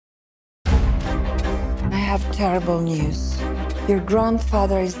have terrible news. Your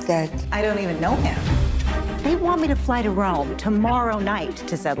grandfather is dead. I don't even know him. They want me to fly to Rome tomorrow night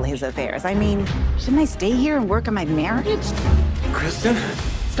to settle his affairs. I mean, shouldn't I stay here and work on my marriage? Kristen?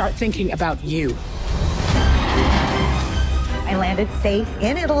 Start thinking about you. I landed safe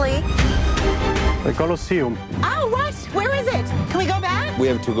in Italy. The Colosseum. Oh, what? Where is it? Can we go back? We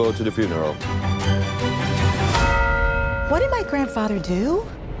have to go to the funeral. What did my grandfather do?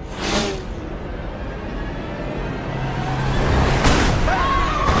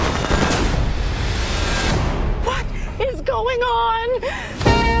 What is going on?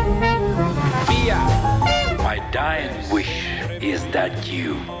 My dying wish is that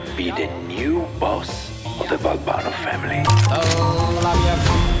you be the new boss of the Balbano family.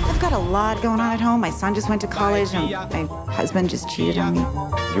 I've got a lot going on at home. My son just went to college, and my husband just cheated on me.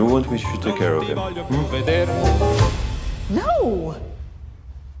 You want me to take care of him? No.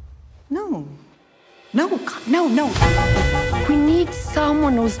 No. No, no, no. We need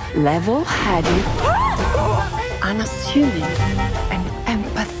someone who's level-headed, unassuming, and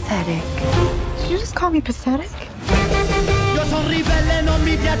empathetic. Did you just call me pathetic?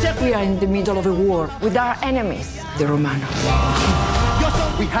 We are in the middle of a war with our enemies, the Romanos.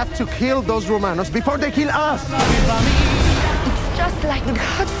 We have to kill those Romanos before they kill us. It's just like The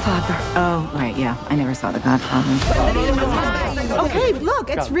Godfather. Oh, right, yeah. I never saw The Godfather. Okay, look,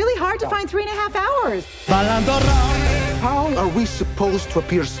 it's really hard to find 3.5 hours. How are we supposed to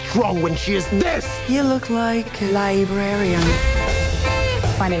appear strong when she is this? You look like a librarian.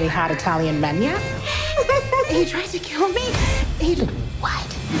 Find any hot Italian men yet? He tried to kill me. He did what?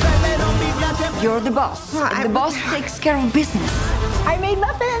 You're the boss. And the boss takes care of business. I made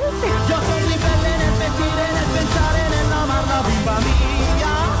muffins.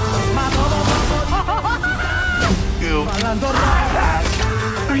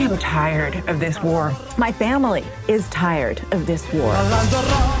 I am tired of this war. My family is tired of this war.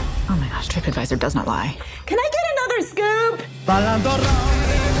 Oh my gosh, TripAdvisor does not lie. Can I get another scoop?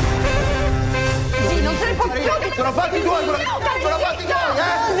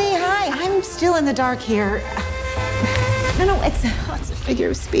 Ozzy, hi. I'm still in the dark here. No, it's a figure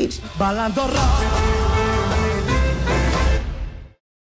of speech.